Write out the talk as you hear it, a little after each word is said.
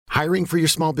Hiring for your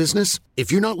small business?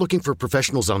 If you're not looking for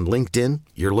professionals on LinkedIn,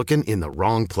 you're looking in the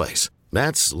wrong place.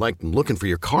 That's like looking for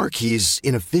your car keys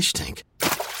in a fish tank.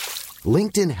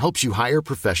 LinkedIn helps you hire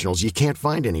professionals you can't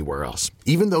find anywhere else,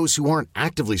 even those who aren't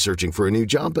actively searching for a new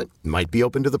job but might be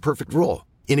open to the perfect role.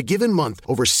 In a given month,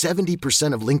 over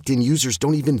 70% of LinkedIn users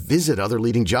don't even visit other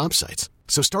leading job sites.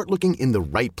 So start looking in the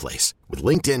right place. With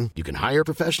LinkedIn, you can hire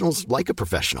professionals like a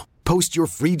professional. Post your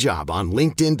free job on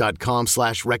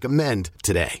linkedin.com/recommend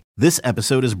today. This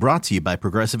episode is brought to you by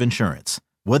Progressive Insurance.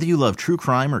 Whether you love true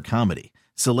crime or comedy,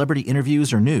 celebrity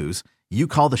interviews or news, you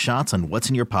call the shots on what's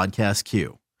in your podcast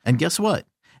queue. And guess what?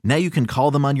 Now you can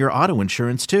call them on your auto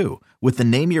insurance too with the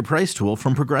Name Your Price tool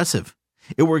from Progressive.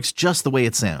 It works just the way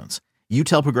it sounds. You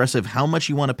tell Progressive how much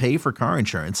you want to pay for car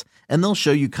insurance, and they'll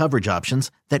show you coverage options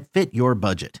that fit your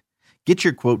budget. Get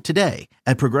your quote today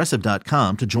at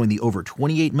Progressive.com to join the over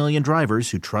 28 million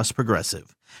drivers who trust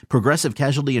Progressive. Progressive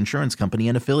Casualty Insurance Company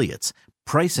and Affiliates.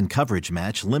 Price and coverage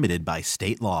match limited by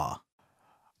state law.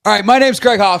 All right, my name's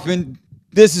Craig Hoffman.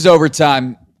 This is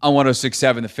Overtime on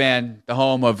 106.7 The Fan, the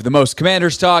home of the most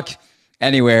Commanders talk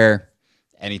anywhere,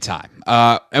 anytime.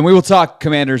 And we will talk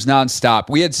Commanders nonstop.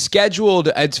 We had scheduled,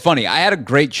 it's funny, I had a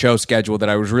great show scheduled that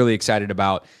I was really excited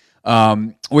about,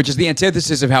 which is the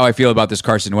antithesis of how I feel about this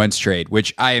Carson Wentz trade,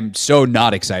 which I am so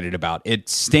not excited about. It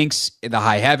stinks in the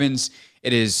high heavens.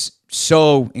 It is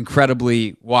so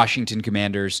incredibly Washington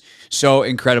Commanders, so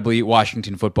incredibly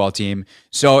Washington football team,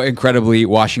 so incredibly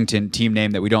Washington team name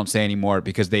that we don't say anymore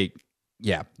because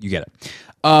yeah, you get it.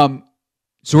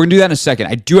 So we're going to do that in a second.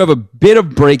 I do have a bit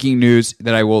of breaking news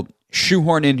that I will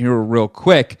shoehorn in here real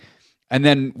quick, and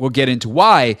then we'll get into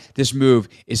why this move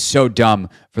is so dumb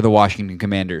for the Washington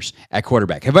Commanders at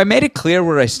quarterback. Have I made it clear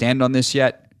where I stand on this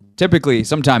yet? Typically,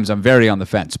 sometimes I'm very on the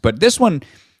fence, but this one,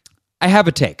 I have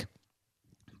a take.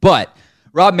 But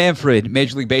Rob Manfred,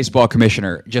 Major League Baseball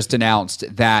commissioner, just announced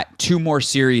that 2 more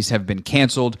series have been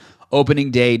canceled, opening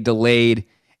day delayed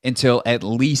until at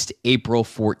least April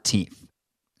 14th.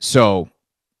 So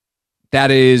that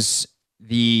is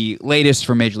the latest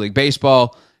from Major League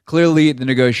Baseball. Clearly, the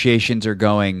negotiations are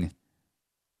going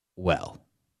well.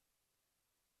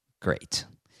 Great.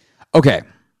 Okay.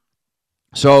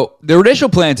 So the initial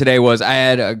plan today was I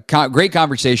had a great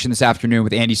conversation this afternoon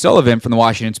with Andy Sullivan from the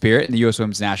Washington Spirit, and the U.S.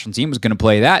 Women's National Team was going to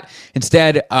play that.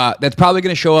 Instead, that's probably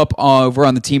going to show up over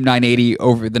on the Team 980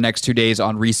 over the next 2 days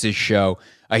on Reese's show.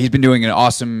 He's been doing an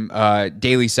awesome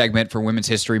daily segment for Women's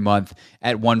History Month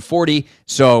at 1:40.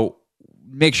 So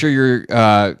make sure you're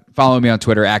following me on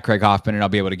Twitter at Craig Hoffman, and I'll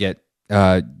be able to get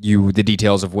you the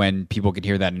details of when people can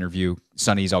hear that interview.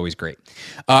 Sonny's always great.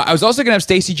 I was also going to have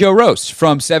Stacey Joe Roast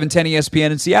from 710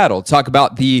 ESPN in Seattle talk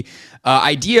about the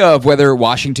idea of whether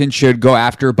Washington should go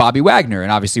after Bobby Wagner,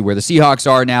 and obviously where the Seahawks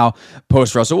are now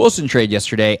post Russell Wilson trade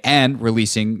yesterday and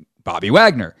releasing Bobby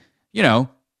Wagner. You know,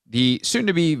 the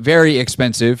soon-to-be very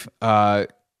expensive,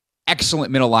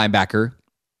 excellent middle linebacker,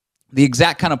 the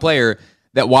exact kind of player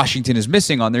that Washington is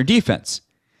missing on their defense.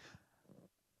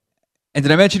 And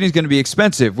did I mention he's going to be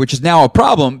expensive, which is now a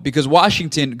problem because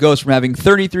Washington goes from having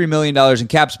 $33 million in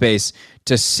cap space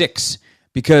to $6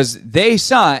 because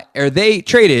they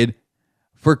traded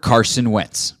for Carson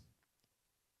Wentz.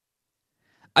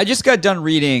 I just got done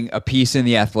reading a piece in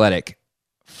The Athletic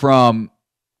from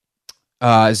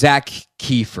Zach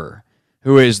Kiefer,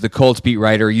 who is the Colts beat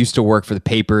writer, used to work for the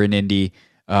paper in Indy.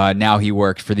 Now he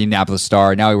worked for the Indianapolis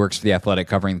Star. Now he works for The Athletic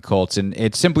covering the Colts. And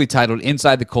it's simply titled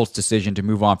Inside the Colts Decision to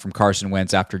Move On from Carson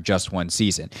Wentz After Just One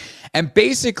Season. And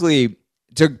basically,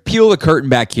 to peel the curtain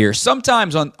back here,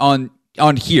 sometimes on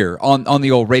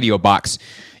the old radio box,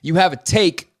 you have a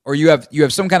take or you have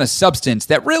some kind of substance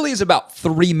that really is about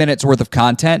 3 minutes worth of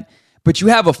content, but you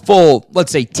have a full,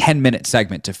 let's say, 10-minute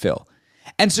segment to fill.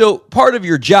 And so part of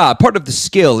your job, part of the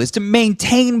skill is to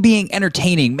maintain being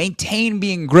entertaining, maintain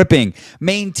being gripping,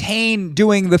 maintain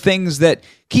doing the things that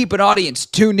keep an audience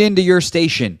tuned into your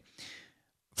station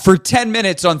for 10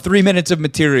 minutes on 3 minutes of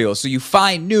material. So you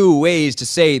find new ways to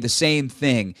say the same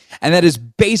thing. And that is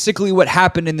basically what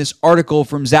happened in this article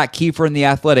from Zach Kiefer in The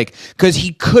Athletic, because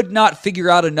he could not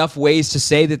figure out enough ways to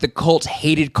say that the Colts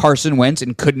hated Carson Wentz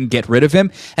and couldn't get rid of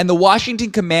him. And the Washington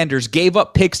Commanders gave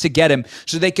up picks to get him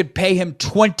so they could pay him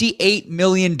 $28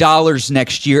 million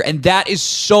next year. And that is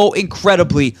so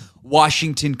incredibly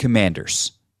Washington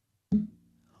Commanders.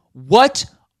 What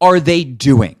are they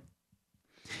doing?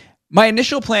 My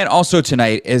initial plan also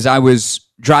tonight, as I was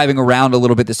driving around a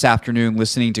little bit this afternoon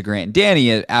listening to Grant and Danny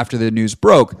after the news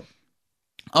broke,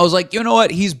 I was like, you know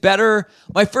what? He's better.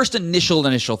 My first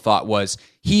initial thought was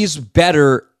he's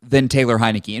better than Taylor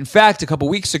Heinicke. In fact, a couple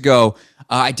weeks ago,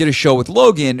 I did a show with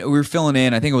Logan. We were filling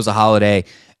in. I think it was a holiday.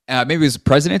 Maybe it was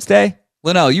President's Day.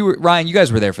 Linnell, Ryan, you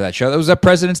guys were there for that show. That was that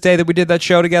President's Day that we did that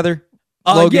show together.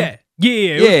 Logan? Yeah.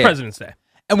 It was President's Day.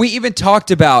 And we even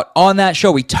talked about, on that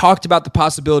show, we talked about the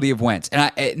possibility of Wentz.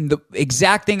 And the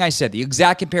exact thing I said, the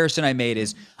exact comparison I made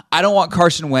is, I don't want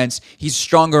Carson Wentz. He's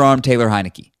stronger arm Taylor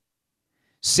Heineke.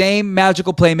 Same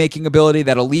magical playmaking ability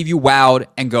that'll leave you wowed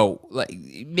and go, like,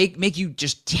 make you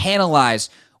just tantalize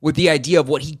with the idea of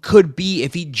what he could be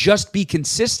if he'd just be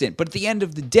consistent. But at the end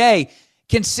of the day,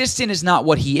 consistent is not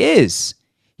what he is.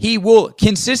 He will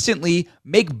consistently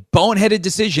make boneheaded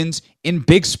decisions in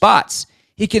big spots.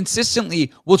 He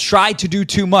consistently will try to do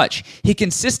too much. He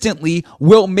consistently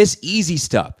will miss easy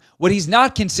stuff. What he's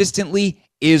not consistently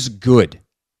is good.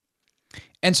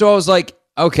 And so I was like,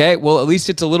 okay, well, at least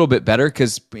it's a little bit better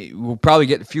because we'll probably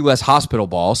get a few less hospital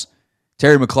balls.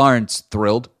 Terry McLaurin's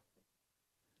thrilled.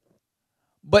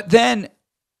 But then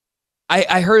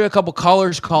I heard a couple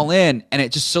callers call in, and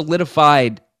it just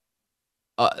solidified,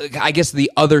 I guess,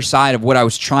 the other side of what I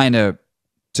was trying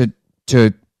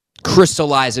to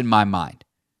crystallize in my mind.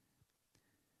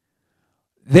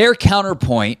 Their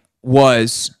counterpoint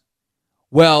was,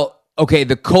 well, okay,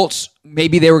 the Colts,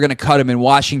 maybe they were going to cut him, and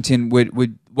Washington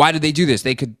would. Why did they do this?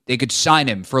 They could sign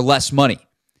him for less money,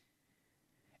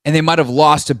 and they might have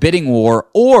lost a bidding war,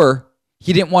 or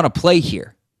he didn't want to play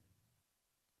here.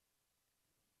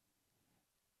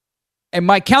 And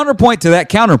my counterpoint to that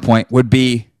counterpoint would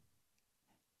be,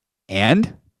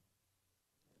 and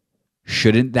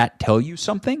shouldn't that tell you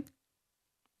something?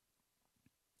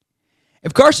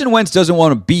 If Carson Wentz doesn't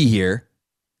want to be here,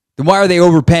 then why are they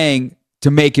overpaying to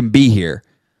make him be here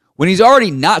when he's already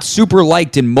not super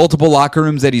liked in multiple locker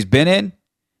rooms that he's been in?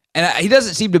 And he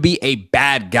doesn't seem to be a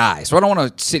bad guy. So I don't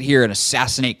want to sit here and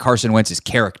assassinate Carson Wentz's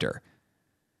character.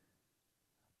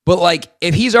 But like,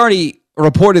 if he's already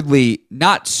reportedly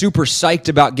not super psyched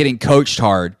about getting coached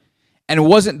hard and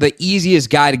wasn't the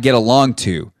easiest guy to get along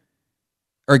to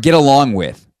or get along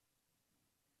with,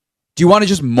 do you want to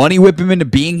just money whip him into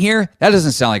being here? That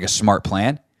doesn't sound like a smart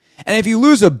plan. And if you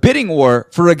lose a bidding war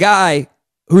for a guy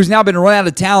who's now been run out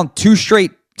of town 2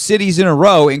 straight cities in a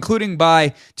row, including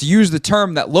by, to use the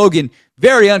term that Logan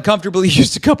very uncomfortably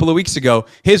used a couple of weeks ago,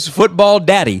 his football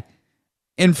daddy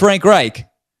in Frank Reich,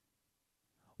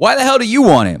 why the hell do you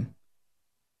want him?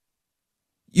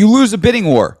 You lose a bidding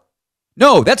war.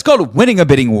 No, that's called winning a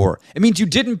bidding war. It means you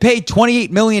didn't pay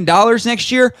 $28 million next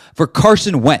year for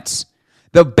Carson Wentz.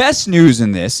 The best news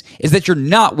in this is that you're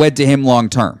not wed to him long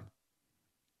term.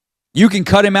 You can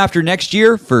cut him after next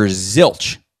year for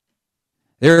zilch.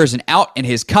 There is an out in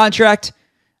his contract.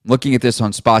 I'm looking at this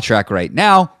on SpotTrack right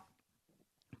now.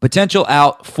 Potential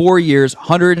out, 4 years,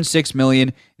 $106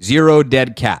 million, 0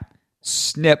 dead cap.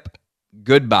 Snip,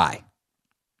 goodbye.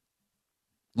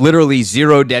 Literally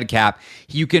 0 dead cap.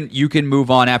 You can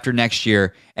move on after next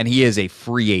year, and he is a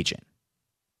free agent.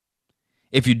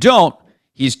 If you don't,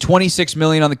 he's $26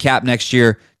 million on the cap next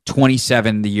year,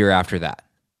 $27 the year after that,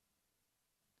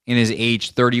 in his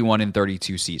age 31 and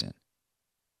 32 season.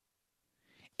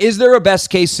 Is there a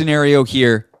best case scenario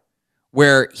here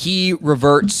where he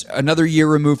reverts another year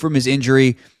removed from his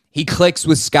injury? He clicks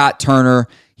with Scott Turner.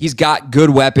 He's got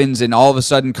good weapons, and all of a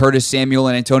sudden Curtis Samuel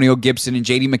and Antonio Gibson and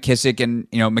J.D. McKissick, and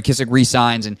McKissick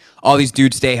re-signs, and all these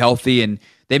dudes stay healthy, and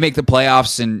they make the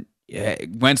playoffs, and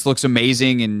Wentz looks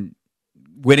amazing, and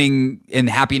winning and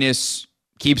happiness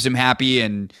keeps him happy,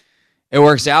 and it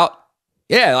works out.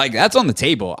 Yeah, like, that's on the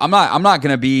table. I'm not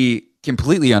going to be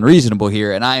completely unreasonable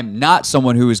here, and I am not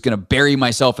someone who is going to bury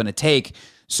myself in a take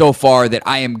so far that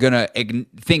I am going to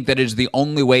think that it is the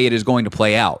only way it is going to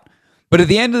play out. But at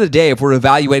the end of the day, if we're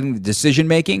evaluating the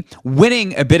decision-making,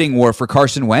 winning a bidding war for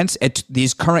Carson Wentz at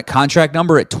his current contract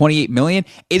number at $28 million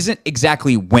isn't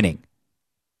exactly winning.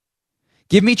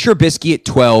 Give me Trubisky at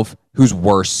 12, who's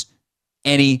worse,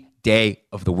 any day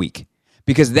of the week.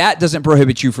 Because that doesn't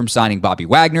prohibit you from signing Bobby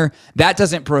Wagner. That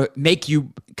doesn't make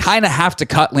you kind of have to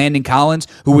cut Landon Collins,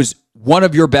 who was one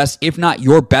of your best, if not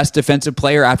your best defensive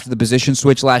player after the position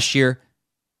switch last year.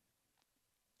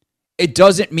 It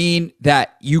doesn't mean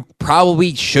that you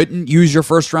probably shouldn't use your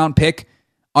first-round pick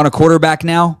on a quarterback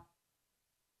now.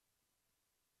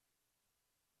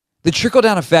 The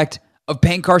trickle-down effect of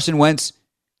paying Carson Wentz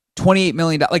 $28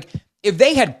 million. Like, if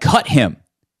they had cut him,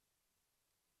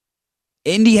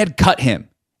 Indy had cut him,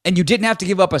 and you didn't have to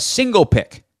give up a single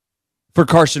pick for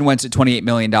Carson Wentz at $28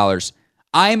 million,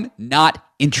 I'm not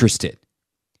interested.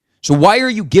 So why are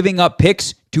you giving up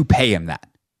picks to pay him that?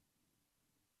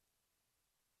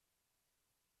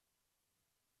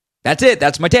 That's it.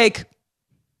 That's my take.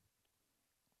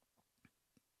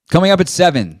 Coming up at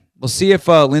 7, We'll see if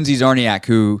Lindsay Zarniak,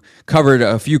 who covered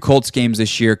a few Colts games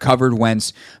this year, covered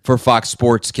Wentz for Fox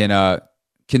Sports, can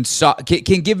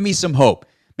give me some hope.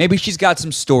 Maybe she's got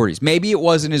some stories. Maybe it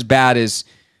wasn't as bad as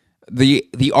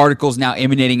the articles now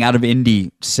emanating out of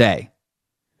Indy say.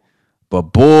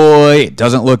 But boy, it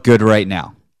doesn't look good right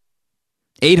now.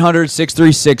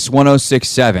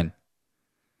 800-636-1067.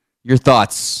 Your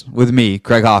thoughts with me,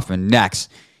 Craig Hoffman,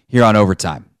 next here on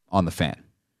Overtime on The Fan.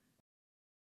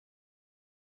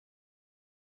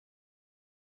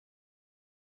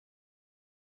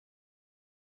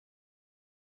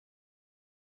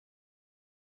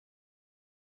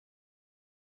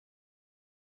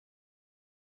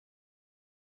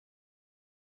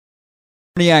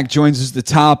 Zarniak joins us at the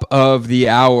top of the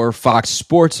hour. Fox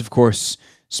Sports, of course,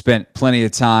 spent plenty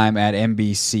of time at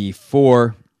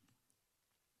NBC4.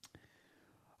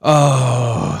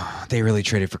 Oh, they really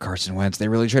traded for Carson Wentz. Let's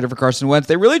go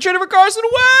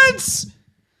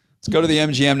to the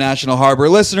MGM National Harbor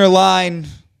listener line,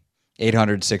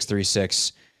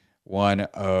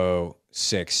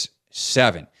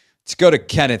 800-636-1067. Let's go to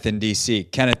Kenneth in D.C.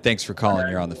 Kenneth, thanks for calling.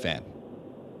 You're on The Fan.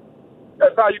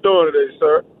 Yes, how you doing today,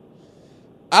 sir?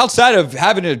 Outside of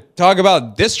having to talk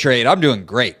about this trade, I'm doing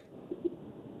great.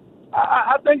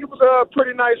 I think it was a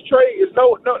pretty nice trade. There's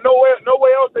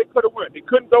nowhere else they could have went. They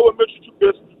couldn't go with Mitchell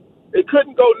Trubisky. They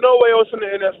couldn't go nowhere else in the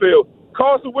NFL.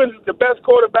 Carson Wentz is the best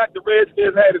quarterback the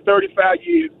Redskins had in 35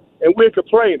 years, and we're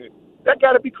complaining. That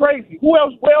got to be crazy. Where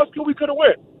else could have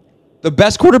went? The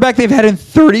best quarterback they've had in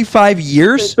 35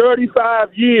 years? In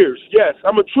 35 years, yes.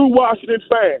 I'm a true Washington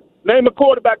fan. Name a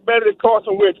quarterback better than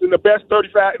Carson Wentz in the last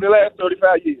 35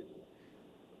 years.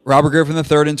 Robert Griffin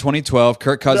III in 2012,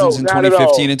 Kirk Cousins in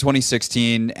 2015 and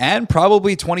 2016, and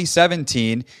probably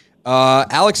 2017.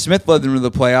 Alex Smith led them to the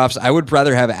playoffs. I would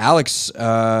rather have Alex,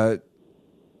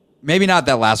 maybe not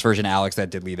that last version of Alex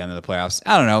that did lead them to the playoffs.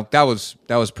 I don't know. That was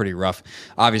pretty rough.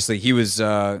 Obviously, he was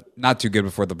not too good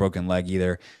before the broken leg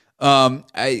either.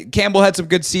 Campbell had some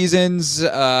good seasons.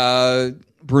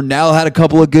 Brunell had a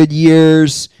couple of good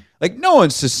years. Like, no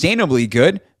one's sustainably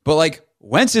good, but, like,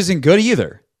 Wentz isn't good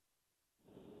either.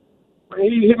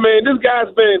 Man, this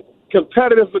guy's been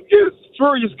competitive against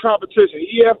furious competition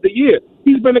year after year.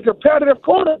 He's been a competitive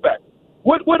quarterback.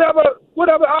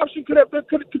 Whatever option could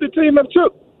the team have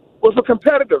took was a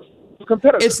competitive.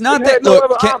 It's not that.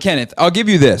 Look, Kenneth, I'll give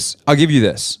you this,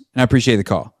 and I appreciate the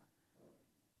call.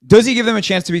 Does he give them a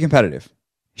chance to be competitive?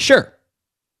 Sure.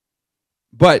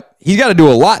 But he's got to do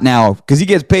a lot now because he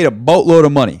gets paid a boatload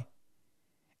of money.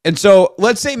 And so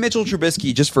let's say Mitchell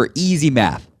Trubisky, just for easy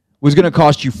math, was going to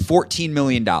cost you $14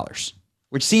 million,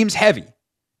 which seems heavy.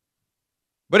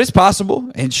 But it's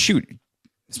possible. And shoot,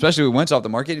 especially with Wentz off the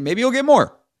market, maybe he'll get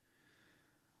more.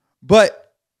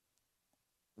 But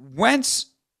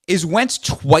is Wentz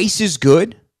twice as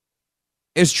good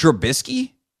as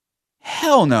Trubisky?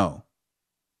 Hell no.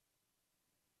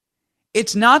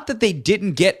 It's not that they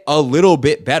didn't get a little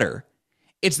bit better.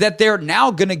 It's that they're now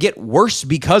going to get worse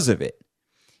because of it.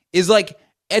 Is like,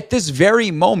 at this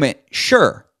very moment,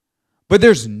 sure. But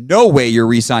there's no way you're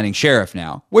re-signing Sheriff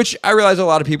now, which I realize a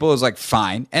lot of people is like,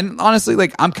 fine. And honestly,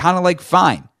 like, I'm kind of like,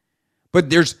 fine. But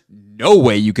there's no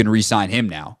way you can re-sign him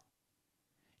now.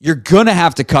 You're going to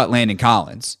have to cut Landon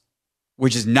Collins,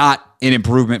 which is not an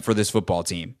improvement for this football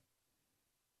team.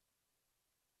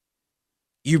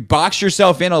 You box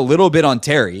yourself in a little bit on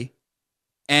Terry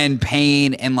and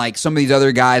Payne and like some of these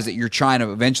other guys that you're trying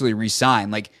to eventually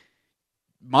re-sign. Like,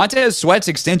 Montez Sweat's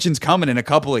extension's coming in a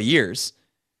couple of years.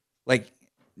 Like,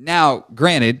 now,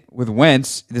 granted, with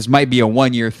Wentz, this might be a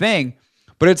one-year thing,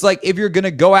 but it's like, if you're going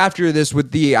to go after this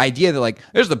with the idea that, like,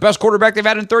 this is the best quarterback they've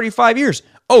had in 35 years.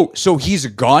 Oh, so he's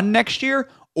gone next year?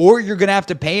 Or you're going to have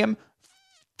to pay him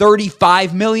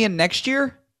 $35 million next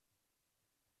year?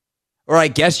 Or I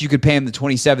guess you could pay him the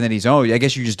 27 that he's owed. I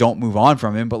guess you just don't move on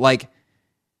from him. But, like,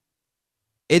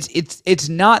 it's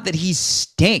not that he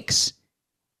stinks.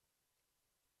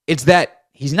 It's that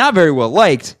he's not very well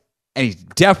liked, and he's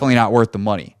definitely not worth the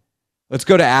money. Let's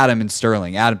go to Adam in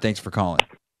Sterling. Adam, thanks for calling.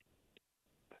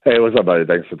 Hey, what's up, buddy?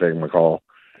 Thanks for taking my call.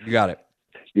 You got it.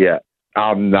 Yeah,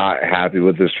 I'm not happy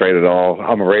with this trade at all.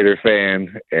 I'm a Raiders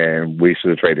fan, and we should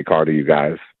have traded Carr to you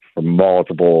guys for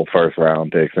multiple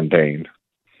first-round picks and Payne.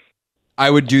 I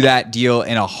would do that deal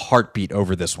in a heartbeat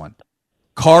over this one.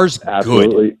 Carr's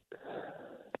Absolutely. Good.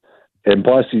 And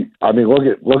plus,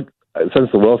 look, since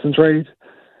the Wilson trade,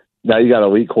 now you got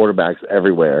elite quarterbacks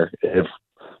everywhere. If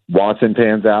Watson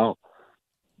pans out,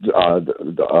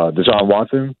 Deshaun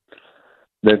Watson,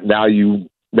 then now you're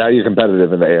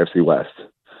competitive in the AFC West.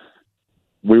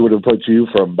 We would have put you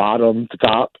from bottom to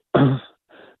top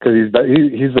because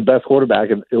he's the best quarterback,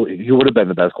 and he would have been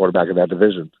the best quarterback in that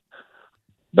division,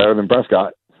 better than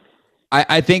Prescott.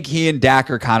 I think he and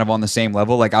Dak are kind of on the same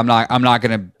level. Like I'm not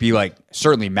going to be like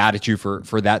certainly mad at you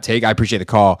for that take. I appreciate the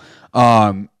call.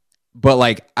 But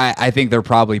like I think they're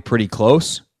probably pretty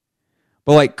close.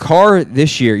 But like Carr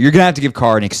this year, you're going to have to give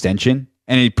Carr an extension,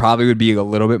 and he probably would be a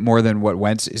little bit more than what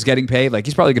Wentz is getting paid. Like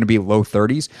he's probably going to be low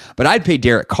 30s, but I'd pay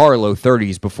Derek Carr low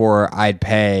 30s before I'd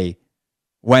pay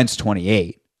Wentz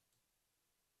 28.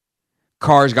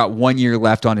 Carr's got 1 year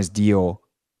left on his deal.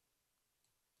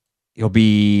 He'll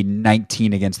be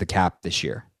 19 against the cap this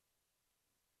year.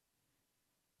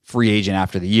 Free agent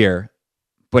after the year.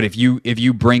 But if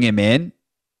you bring him in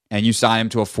and you sign him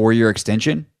to a 4-year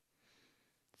extension,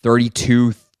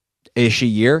 32-ish a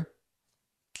year,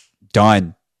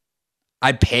 done.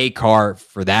 I'd pay Carr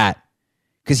for that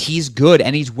because he's good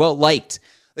and he's well liked.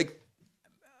 Like,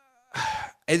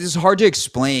 it's hard to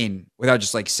explain without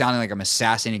just like sounding like I'm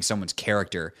assassinating someone's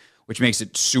character, which makes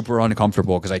it super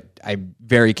uncomfortable because I'm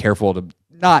very careful to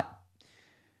not,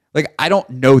 like, I don't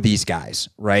know these guys,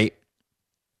 right?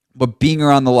 But being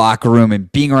around the locker room and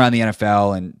being around the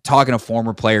NFL and talking to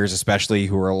former players, especially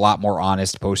who are a lot more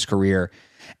honest post-career,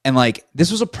 and like,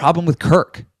 this was a problem with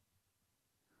Kirk.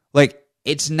 Like,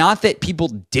 it's not that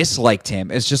people disliked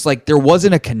him. It's just like there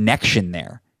wasn't a connection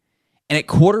there. And at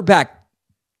quarterback,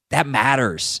 that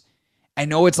matters. I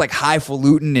know it's like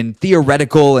highfalutin and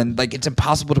theoretical and like it's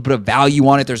impossible to put a value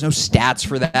on it. There's no stats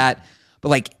for that. But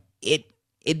like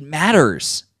it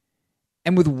matters.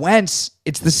 And with Wentz,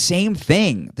 it's the same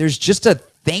thing. There's just a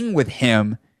thing with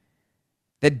him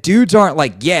that dudes aren't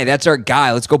like, yeah, that's our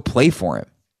guy. Let's go play for him.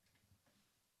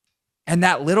 And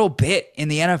that little bit in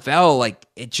the NFL, like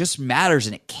it just matters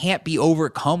and it can't be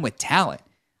overcome with talent.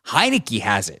 Heineke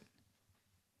has it.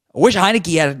 I wish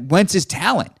Heineke had Wentz's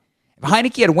talent. If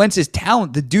Heineke had Wentz's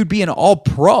talent, the dude be an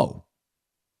all-pro.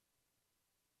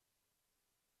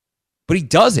 But he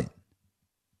doesn't.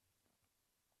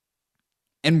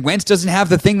 And Wentz doesn't have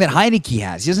the thing that Heineke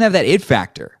has. He doesn't have that it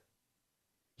factor.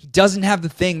 He doesn't have the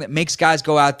thing that makes guys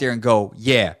go out there and go,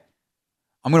 yeah,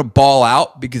 I'm going to ball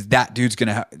out because that dude's going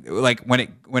to like when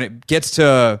it gets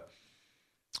to,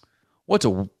 what's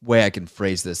a way I can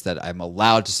phrase this that I'm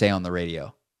allowed to say on the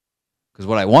radio? Because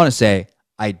what I want to say,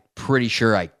 I'm pretty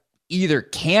sure I either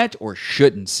can't or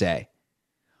shouldn't say.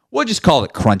 We'll just call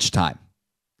it crunch time.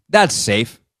 That's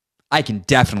safe. I can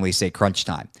definitely say crunch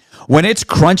time. When it's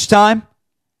crunch time,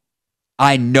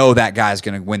 I know that guy's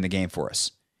going to win the game for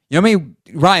us. You know what I mean?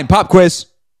 Ryan, pop quiz.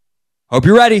 Hope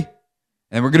you're ready. And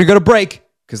then we're going to go to break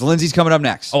because Lindsay's coming up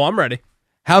next. Oh, I'm ready.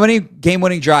 How many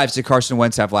game-winning drives did Carson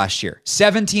Wentz have last year?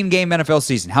 17-game NFL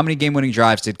season. How many game-winning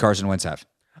drives did Carson Wentz have?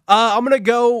 I'm going to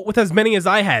go with as many as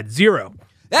I had. 0.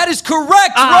 That is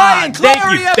correct, Ryan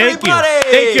Clary, everybody.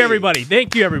 Thank you, everybody.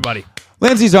 Thank you, everybody.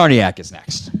 Lindsay Czarniak is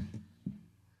next.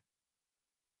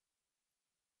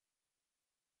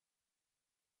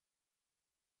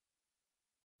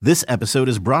 This episode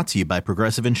is brought to you by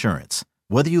Progressive Insurance.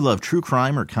 Whether you love true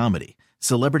crime or comedy,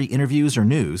 celebrity interviews or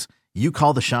news, you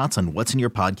call the shots on what's in your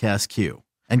podcast queue.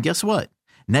 And guess what?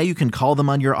 Now you can call them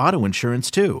on your auto insurance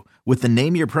too with the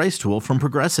Name Your Price tool from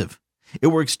Progressive. It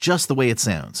works just the way it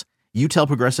sounds. You tell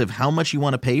Progressive how much you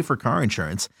want to pay for car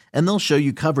insurance, and they'll show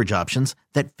you coverage options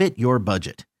that fit your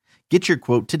budget. Get your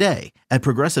quote today at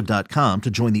Progressive.com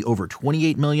to join the over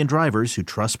 28 million drivers who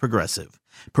trust Progressive.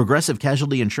 Progressive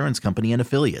Casualty Insurance Company and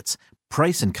Affiliates.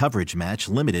 Price and coverage match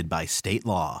limited by state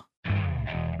law.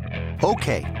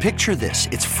 Okay, picture this.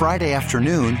 It's Friday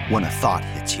afternoon when a thought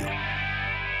hits you.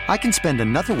 I can spend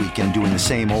another weekend doing the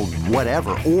same old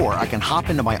whatever, or I can hop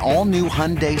into my all-new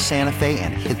Hyundai Santa Fe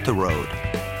and hit the road.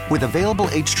 With available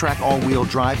H-Track all-wheel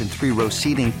drive and 3-row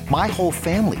seating, my whole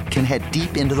family can head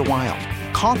deep into the wild.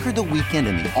 Conquer the weekend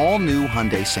in the all-new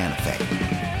Hyundai Santa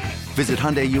Fe. Visit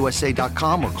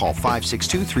HyundaiUSA.com or call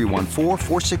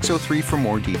 562-314-4603 for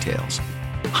more details.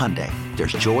 Hyundai,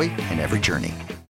 there's joy in every journey.